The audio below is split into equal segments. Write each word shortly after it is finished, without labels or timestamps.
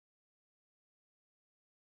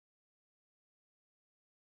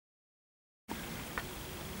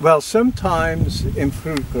Well, sometimes in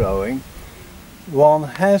fruit growing one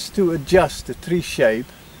has to adjust the tree shape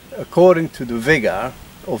according to the vigor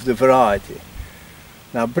of the variety.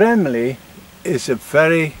 Now Bramley is a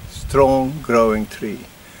very strong growing tree.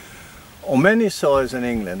 On many soils in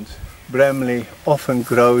England, Bramley often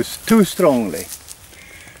grows too strongly,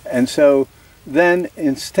 and so then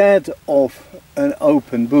instead of an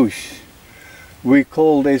open bush we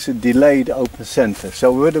call this a delayed open center.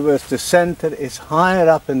 So in other words, the center is higher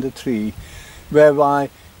up in the tree, whereby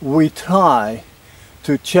we try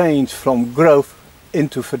to change from growth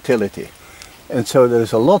into fertility. And so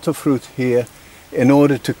there's a lot of fruit here in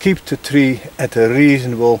order to keep the tree at a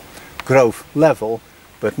reasonable growth level,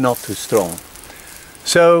 but not too strong.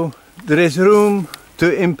 So there is room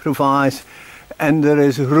to improvise, and there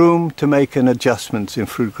is room to make an adjustment in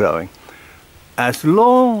fruit growing, as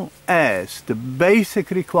long as the basic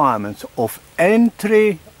requirements of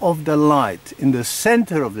entry of the light in the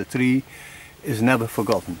center of the tree is never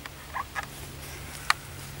forgotten.